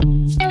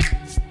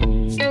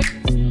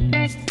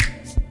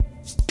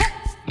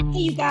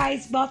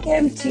guys,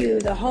 welcome to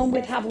the Home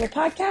with Havilah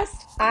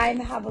podcast. I'm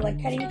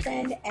Havilah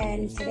Cunnington,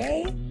 and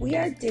today we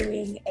are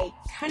doing a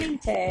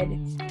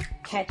Cunnington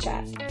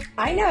catch-up.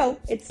 I know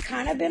it's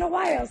kind of been a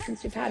while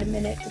since we've had a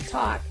minute to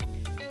talk,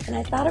 and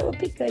I thought it would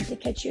be good to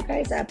catch you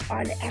guys up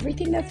on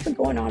everything that's been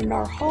going on in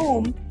our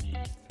home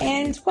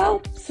and,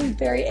 well, some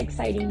very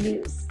exciting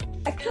news.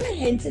 I kind of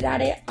hinted at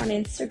it on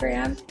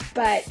Instagram,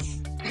 but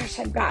gosh,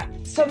 I've got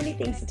so many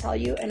things to tell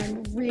you, and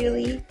I'm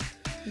really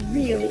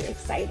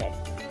excited.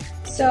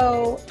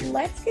 So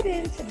let's get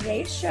into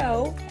today's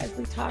show as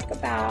we talk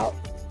about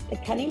the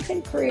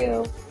Cunnington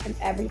crew and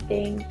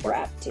everything we're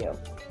up to.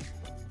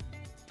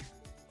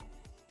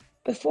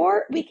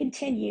 Before we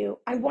continue,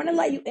 I want to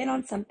let you in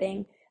on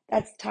something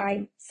that's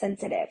time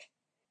sensitive.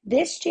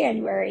 This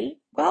January,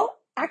 well,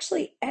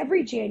 actually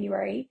every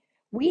January,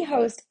 we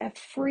host a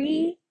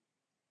free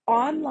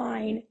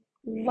online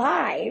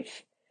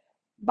live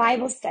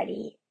Bible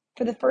study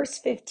for the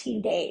first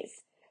 15 days.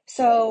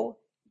 So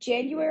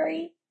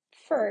January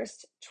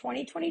 1st,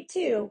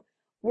 2022,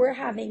 we're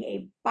having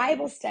a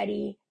Bible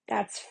study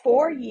that's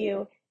for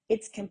you.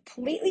 It's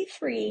completely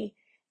free,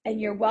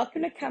 and you're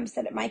welcome to come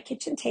sit at my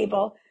kitchen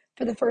table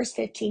for the first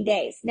 15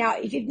 days. Now,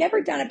 if you've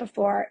never done it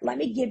before, let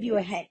me give you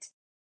a hint.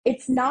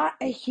 It's not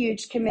a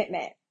huge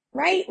commitment,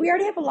 right? We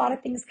already have a lot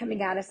of things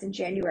coming at us in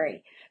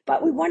January,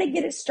 but we want to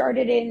get it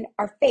started in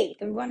our faith,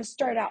 and we want to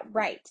start out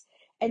right.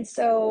 And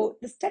so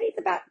the study is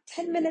about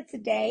 10 minutes a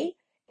day.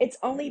 It's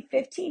only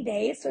 15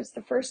 days, so it's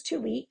the first 2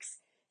 weeks,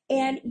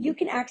 and you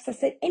can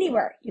access it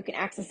anywhere. You can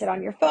access it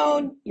on your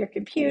phone, your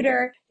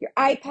computer, your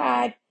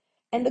iPad,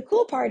 and the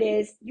cool part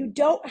is you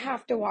don't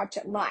have to watch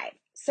it live.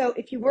 So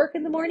if you work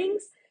in the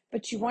mornings,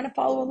 but you want to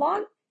follow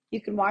along, you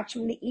can watch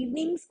them in the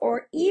evenings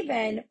or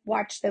even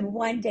watch them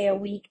one day a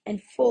week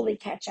and fully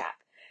catch up.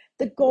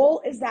 The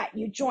goal is that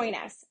you join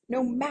us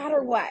no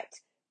matter what.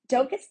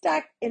 Don't get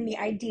stuck in the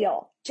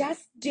ideal.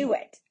 Just do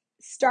it.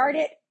 Start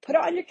it, put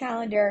it on your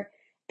calendar,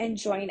 and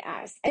join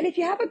us. And if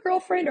you have a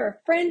girlfriend or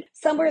a friend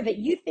somewhere that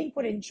you think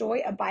would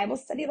enjoy a Bible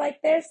study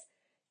like this,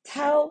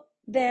 tell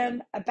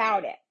them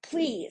about it.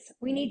 Please,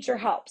 we need your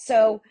help.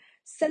 So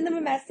send them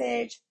a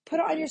message, put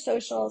it on your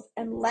socials,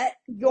 and let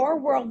your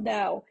world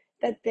know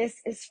that this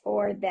is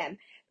for them.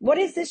 What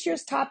is this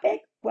year's topic?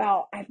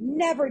 Well, I've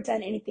never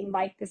done anything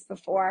like this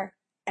before,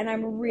 and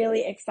I'm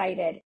really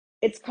excited.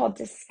 It's called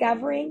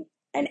Discovering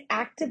and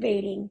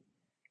Activating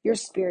Your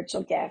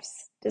Spiritual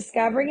Gifts.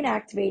 Discovering and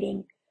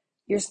activating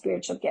your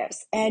spiritual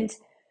gifts. And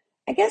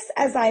I guess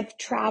as I've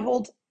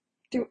traveled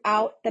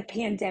throughout the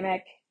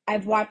pandemic,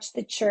 I've watched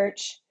the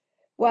church,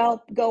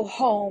 well, go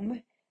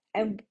home,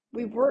 and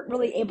we weren't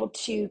really able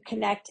to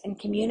connect and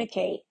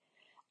communicate.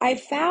 I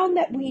found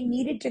that we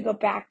needed to go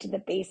back to the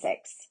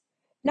basics,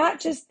 not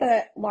just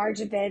the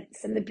large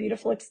events and the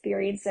beautiful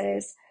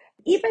experiences,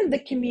 even the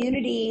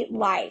community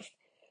life.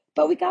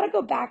 But we got to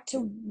go back to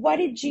what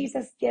did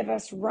Jesus give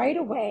us right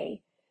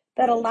away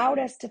that allowed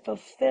us to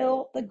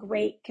fulfill the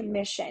Great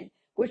Commission,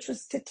 which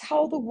was to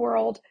tell the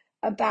world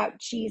about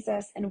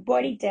Jesus and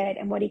what he did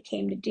and what he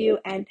came to do,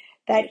 and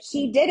that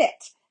he did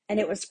it and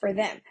it was for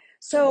them.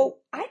 So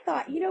I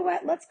thought, you know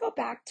what, let's go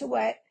back to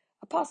what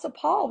Apostle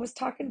Paul was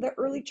talking to the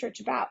early church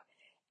about.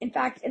 In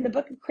fact, in the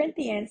book of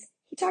Corinthians,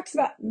 he talks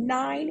about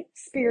 9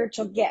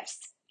 spiritual gifts,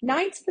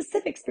 9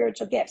 specific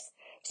spiritual gifts.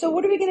 So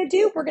what are we going to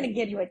do? We're going to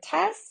give you a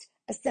test,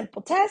 a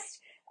simple test.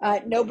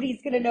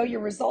 Nobody's going to know your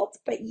results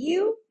but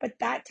you, but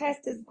that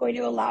test is going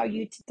to allow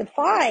you to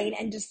define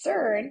and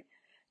discern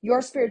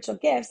your spiritual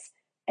gifts.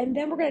 And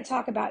then we're going to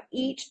talk about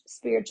each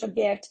spiritual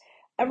gift,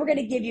 and we're going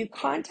to give you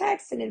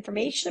context and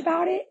information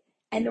about it.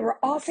 And then we're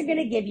also going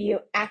to give you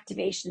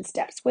activation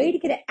steps, way to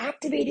get it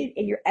activated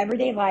in your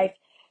everyday life.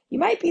 You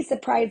might be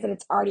surprised that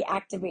it's already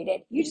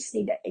activated. You just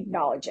need to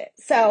acknowledge it.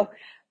 So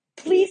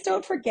please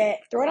don't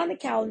forget, throw it on the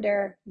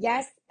calendar.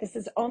 Yes, this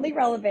is only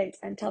relevant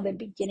until the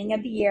beginning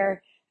of the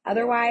year.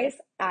 Otherwise,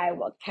 I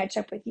will catch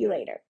up with you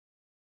later.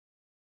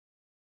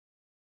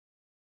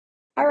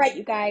 All right,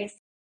 you guys.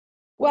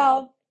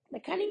 Well, the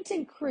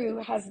Cunnington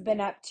crew has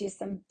been up to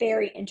some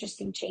very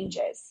interesting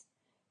changes.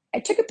 I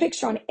took a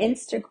picture on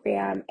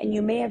Instagram, and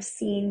you may have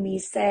seen me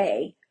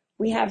say,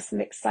 we have some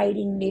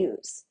exciting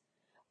news.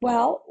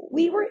 Well,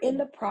 we were in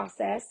the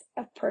process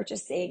of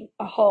purchasing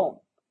a home.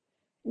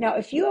 Now,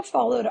 if you have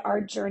followed our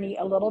journey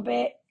a little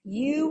bit,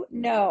 you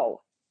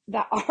know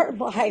that our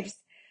lives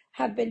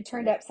have been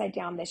turned upside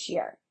down this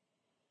year.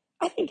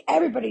 I think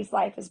everybody's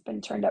life has been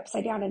turned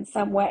upside down in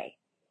some way.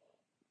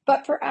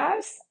 But for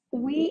us,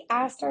 we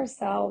asked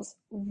ourselves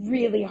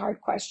really hard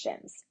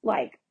questions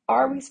like,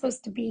 are we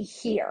supposed to be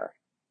here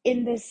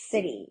in this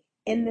city,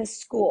 in this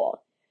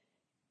school,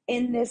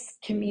 in this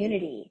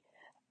community?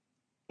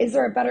 Is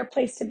there a better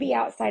place to be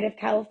outside of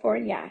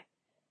California?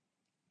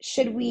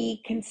 Should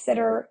we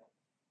consider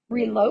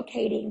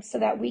relocating so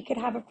that we could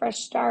have a fresh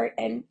start?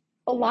 And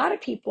a lot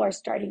of people are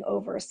starting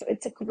over, so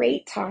it's a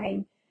great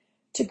time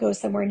to go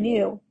somewhere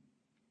new.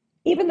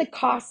 Even the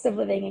costs of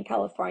living in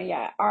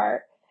California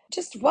are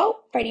just,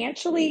 well,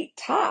 financially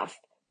tough.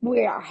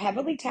 We are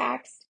heavily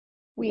taxed.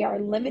 We are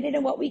limited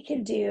in what we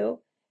can do.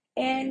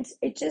 And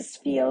it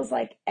just feels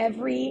like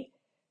every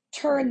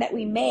turn that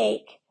we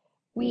make,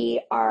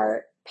 we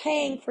are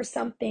paying for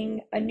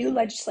something, a new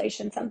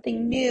legislation,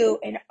 something new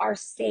in our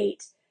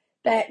state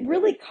that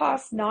really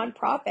costs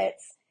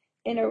nonprofits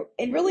in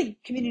really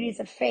communities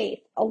of faith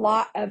a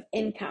lot of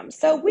income.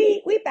 So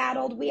we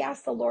battled. We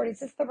asked the Lord, is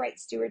this the right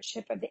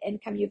stewardship of the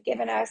income you've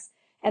given us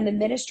and the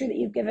ministry that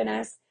you've given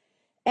us?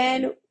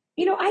 And,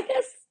 I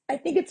guess I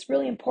think it's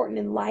really important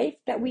in life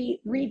that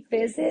we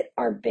revisit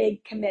our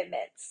big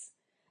commitments.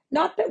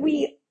 Not that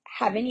we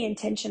have any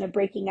intention of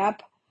breaking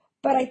up,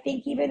 but I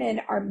think even in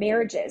our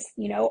marriages,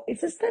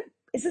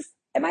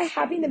 am I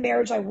having the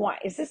marriage I want?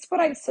 Is this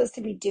what I'm supposed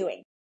to be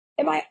doing?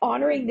 Am I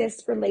honoring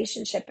this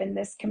relationship and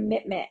this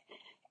commitment?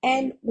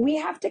 And we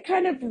have to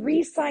kind of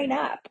re-sign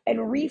up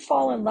and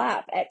re-fall in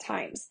love at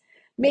times.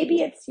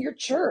 Maybe it's your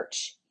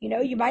church.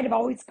 You might have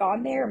always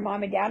gone there,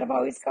 mom and dad have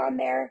always gone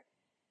there,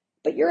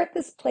 but you're at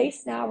this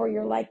place now where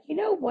you're like, you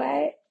know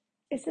what?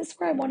 Is this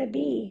where I want to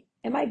be?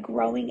 Am I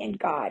growing in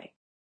God?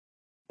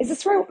 Is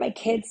this where I want my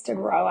kids to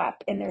grow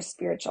up in their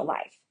spiritual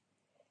life?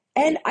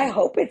 And I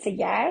hope it's a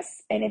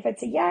yes. And if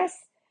it's a yes,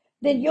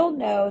 then you'll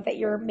know that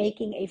you're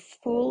making a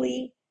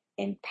fully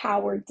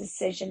empowered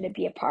decision to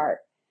be a part.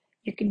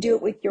 You can do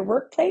it with your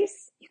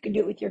workplace. You can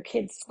do it with your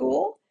kids'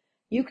 school.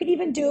 You could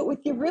even do it with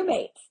your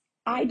roommates.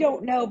 I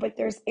don't know, but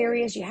there's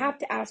areas you have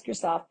to ask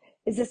yourself,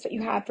 is this what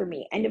you have for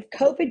me? And if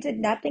COVID did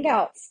nothing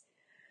else,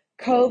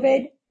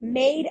 COVID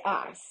made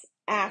us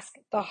ask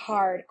the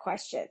hard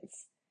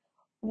questions.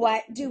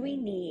 What do we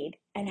need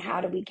and how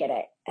do we get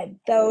it? And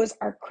those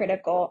are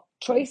critical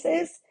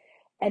choices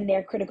and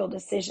they're critical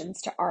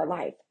decisions to our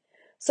life.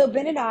 So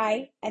Ben and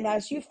I, and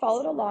as you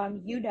followed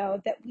along, you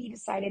know that we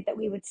decided that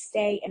we would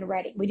stay in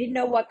Redding. We didn't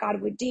know what God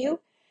would do.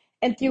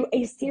 And through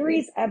a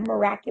series of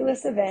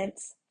miraculous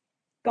events,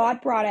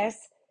 God brought us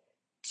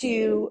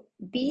to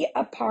be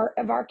a part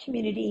of our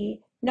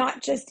community,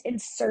 not just in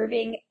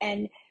serving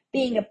and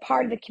being a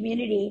part of the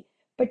community,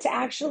 but to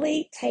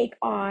actually take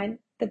on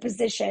the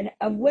position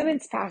of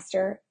women's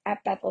pastor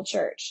at Bethel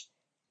Church.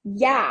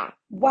 Yeah,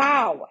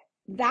 wow.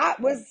 That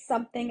was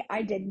something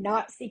I did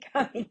not see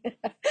coming.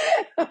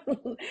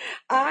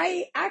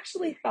 I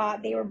actually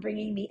thought they were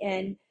bringing me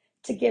in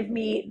to give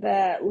me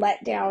the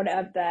letdown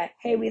of the,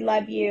 hey, we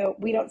love you.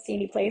 We don't see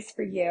any place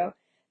for you.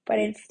 But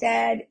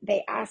instead,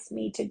 they asked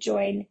me to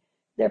join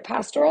their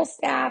pastoral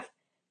staff,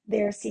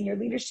 their senior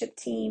leadership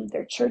team,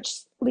 their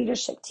church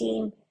leadership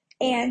team,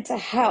 and to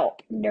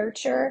help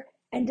nurture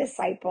and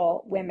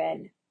disciple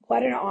women.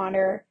 What an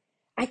honor.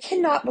 I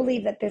cannot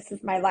believe that this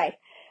is my life.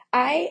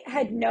 I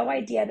had no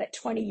idea that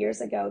 20 years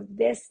ago,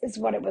 this is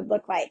what it would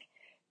look like.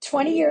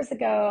 20 years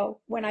ago,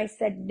 when I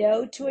said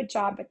no to a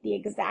job at the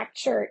exact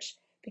church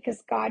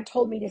because God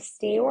told me to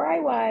stay where I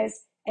was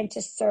and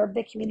to serve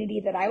the community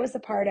that I was a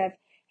part of,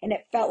 and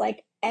it felt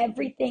like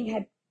everything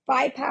had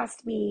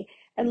bypassed me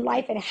and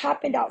life had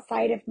happened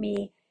outside of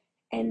me.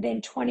 And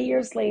then 20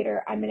 years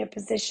later, I'm in a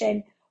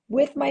position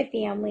with my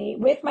family,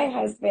 with my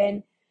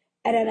husband,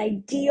 at an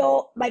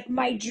ideal, like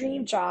my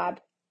dream job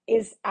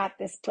is at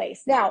this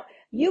place. Now,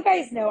 you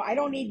guys know I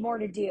don't need more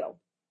to do,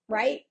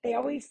 right? They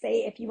always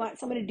say if you want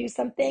someone to do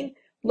something,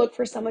 look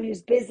for someone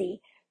who's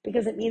busy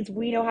because it means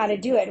we know how to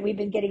do it and we've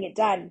been getting it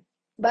done.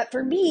 But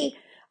for me,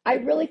 I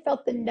really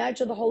felt the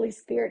nudge of the Holy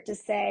Spirit to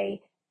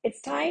say,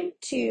 it's time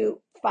to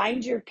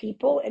find your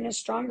people in a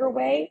stronger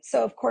way.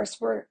 So, of course,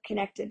 we're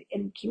connected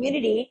in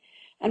community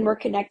and we're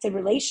connected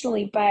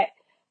relationally, but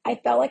I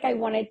felt like I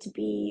wanted to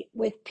be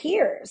with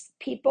peers,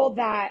 people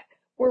that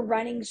were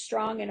running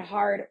strong and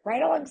hard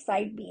right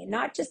alongside me,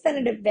 not just at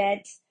an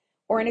event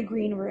or in a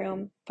green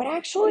room, but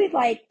actually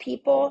like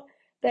people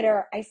that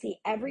are I see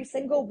every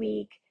single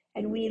week,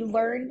 and we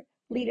learn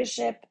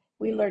leadership,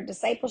 we learn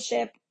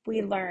discipleship,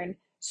 we learn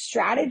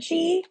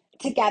strategy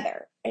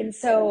together. And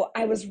so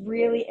I was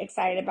really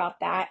excited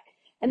about that.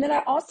 And then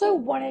I also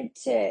wanted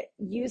to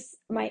use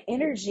my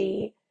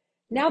energy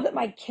now that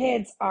my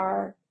kids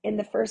are in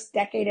the first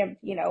decade of,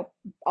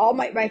 all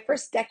my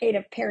first decade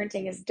of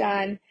parenting is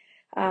done.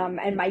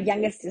 And my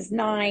youngest is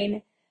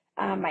 9.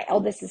 My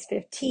eldest is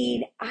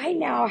 15. I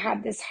now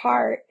have this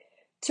heart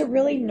to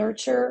really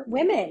nurture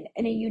women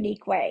in a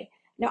unique way.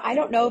 Now, I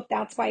don't know if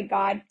that's why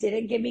God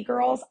didn't give me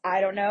girls.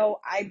 I don't know.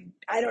 I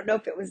don't know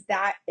if it was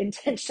that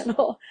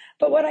intentional.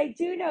 But what I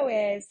do know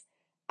is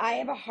I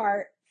have a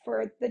heart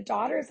for the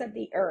daughters of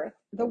the earth,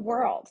 the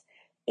world.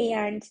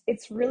 And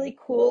it's really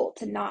cool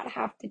to not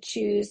have to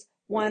choose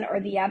one or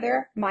the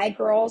other, my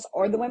girls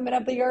or the women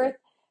of the earth,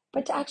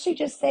 but to actually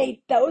just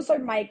say, those are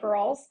my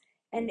girls.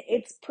 And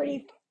it's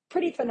pretty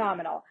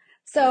phenomenal.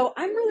 So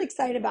I'm really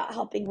excited about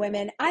helping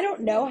women. I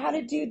don't know how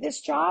to do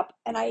this job.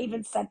 And I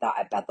even said that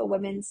at Bethel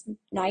Women's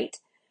Night.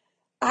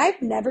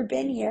 I've never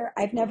been here.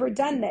 I've never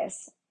done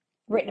this.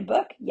 Written a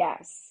book?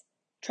 Yes.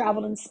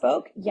 Traveled and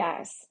spoke?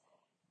 Yes.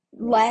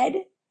 Led,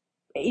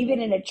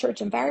 even in a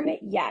church environment?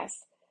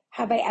 Yes.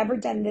 Have I ever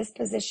done this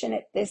position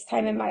at this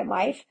time in my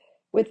life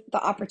with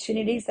the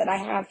opportunities that I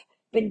have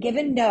been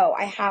given? No,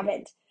 I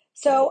haven't.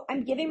 So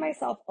I'm giving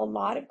myself a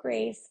lot of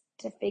grace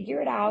to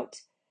figure it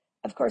out.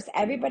 Of course,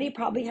 everybody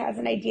probably has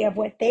an idea of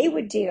what they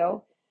would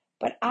do,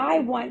 but I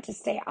want to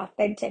stay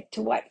authentic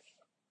to what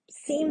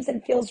seems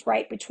and feels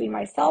right between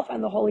myself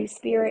and the Holy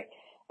Spirit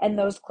and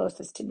those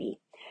closest to me.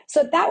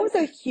 So that was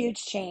a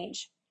huge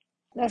change.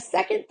 The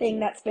second thing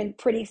that's been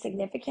pretty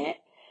significant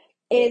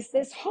is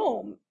this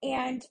home.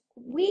 And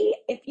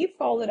if you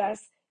followed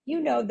us, you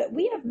know that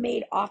we have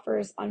made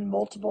offers on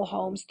multiple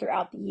homes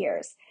throughout the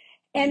years,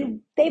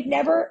 and they've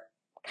never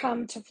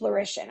come to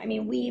fruition. I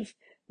mean, we've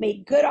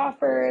made good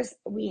offers.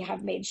 We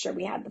have made sure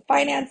we had the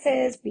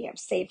finances. We have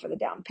saved for the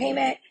down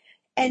payment.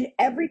 And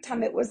every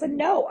time it was a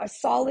no, a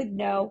solid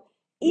no,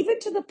 even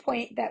to the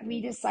point that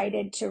we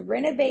decided to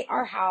renovate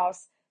our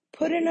house,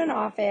 put in an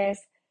office,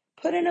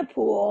 put in a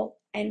pool,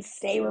 and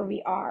stay where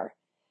we are.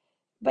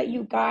 But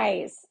you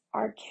guys,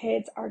 our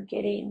kids are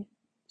getting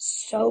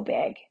so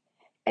big.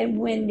 And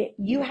when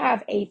you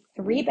have a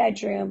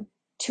 3-bedroom,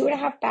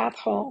 2.5 bath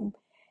home,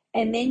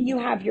 and then you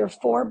have your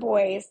 4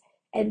 boys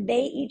and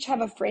they each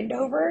have a friend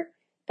over,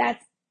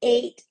 that's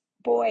 8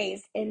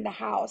 boys in the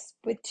house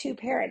with 2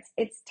 parents.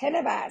 It's 10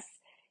 of us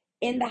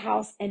in the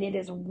house, and it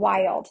is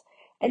wild.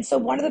 And so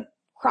one of the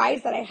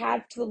cries that I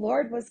had to the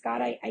Lord was,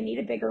 God, I need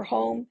a bigger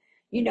home.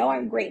 You know,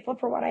 I'm grateful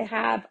for what I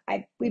have.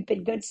 We've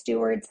been good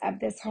stewards of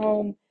this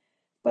home.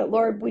 But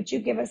Lord, would you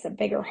give us a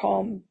bigger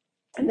home?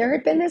 And there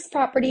had been this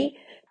property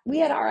we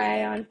had our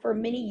eye on for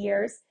many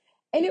years.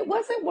 And it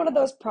wasn't one of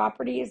those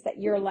properties that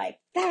you're like,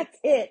 that's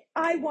it.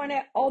 I want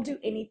it. I'll do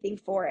anything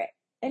for it.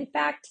 In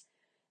fact,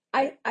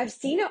 I've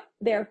seen it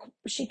there.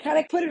 She kind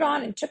of put it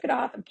on and took it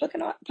off and put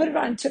it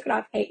on and took it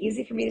off. Hey,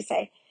 easy for me to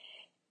say.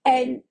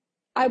 And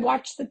I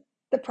watched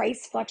the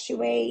price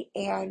fluctuate.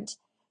 And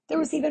there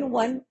was even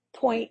one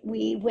point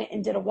we went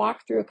and did a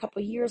walkthrough a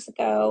couple of years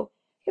ago.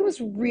 It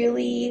was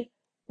really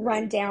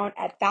run down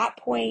at that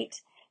point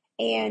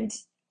and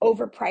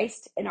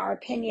overpriced in our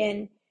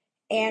opinion.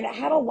 And it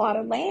had a lot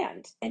of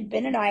land. And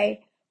Ben and I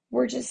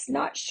were just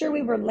not sure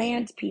we were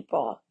land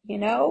people,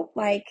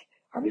 like,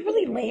 are we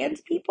really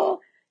land people?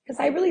 Because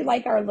I really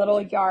like our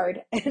little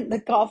yard and the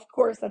golf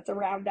course that's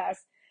around us,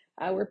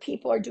 where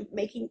people are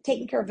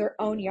taking care of their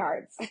own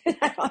yards.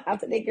 I don't have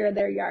to take care of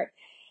their yard.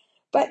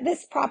 But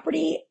this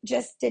property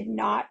just did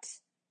not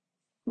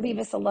leave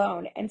us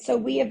alone. And so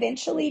we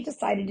eventually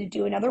decided to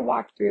do another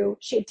walkthrough.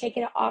 She had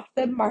taken it off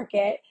the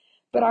market,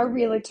 but our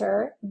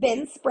realtor,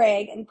 Ben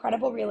Sprague,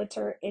 incredible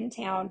realtor in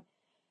town,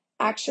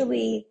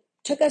 actually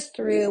took us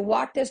through,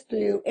 walked us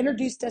through,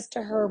 introduced us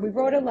to her. We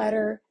wrote a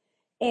letter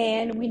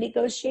and we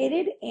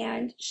negotiated,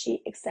 and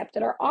she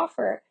accepted our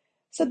offer.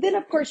 So then,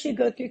 of course, you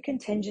go through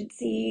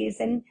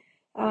contingencies and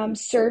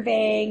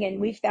surveying,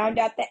 and we found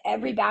out that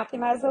every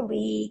bathroom has a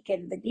leak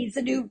and that needs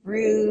a new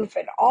roof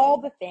and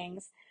all the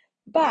things.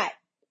 But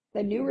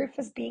the new roof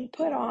is being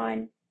put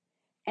on,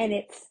 and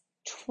it's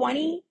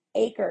 20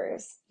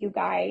 acres, you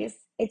guys.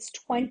 It's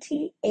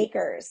 20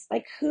 acres.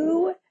 Like,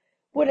 who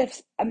would have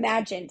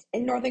imagined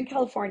in Northern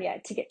California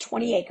to get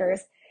 20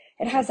 acres?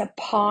 It has a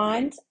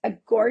pond, a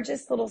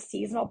gorgeous little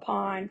seasonal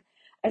pond,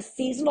 a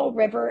seasonal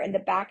river in the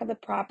back of the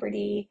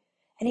property,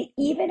 and it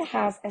even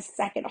has a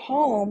second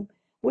home,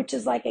 which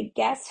is like a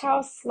guest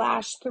house /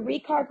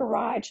 3-car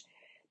garage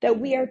that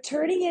we are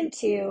turning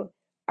into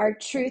our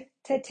Truth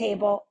to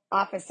Table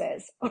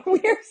offices.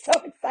 We are so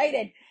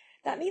excited.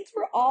 That means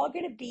we're all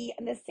going to be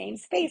in the same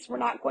space. We're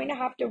not going to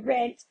have to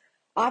rent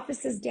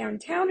offices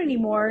downtown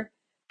anymore,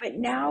 but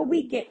now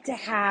we get to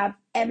have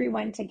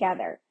everyone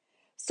together.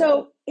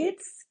 So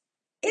it's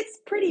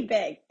pretty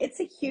big. It's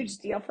a huge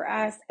deal for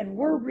us, and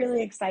we're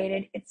really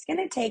excited. It's going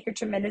to take a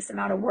tremendous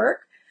amount of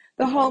work.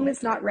 The home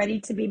is not ready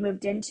to be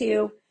moved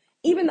into.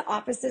 Even the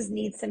offices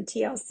need some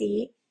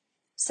TLC.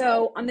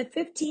 So on the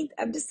 15th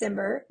of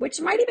December, which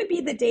might even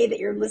be the day that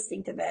you're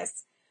listening to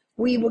this,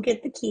 we will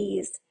get the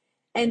keys,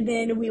 and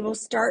then we will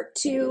start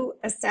to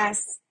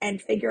assess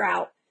and figure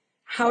out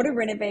how to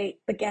renovate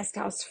the guest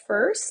house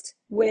first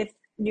with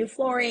new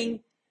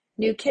flooring,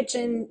 new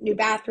kitchen, new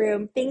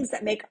bathroom, things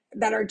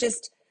that are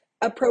just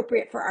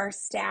appropriate for our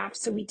staff,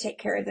 so we take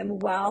care of them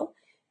well.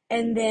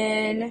 And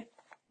then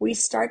we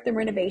start the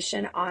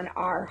renovation on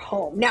our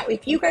home. Now,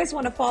 if you guys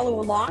want to follow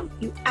along,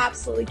 you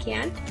absolutely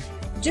can.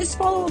 Just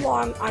follow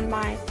along on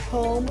my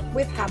Home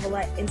with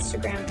Havilah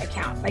Instagram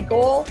account. My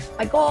goal,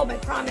 my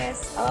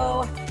promise,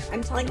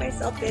 I'm telling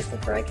myself this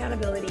for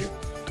accountability.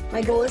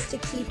 My goal is to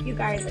keep you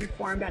guys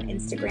informed on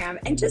Instagram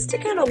and just to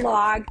kind of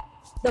log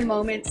the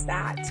moments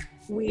that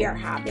we are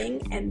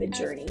having and the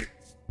journey.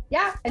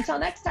 Yeah, until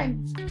next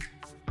time.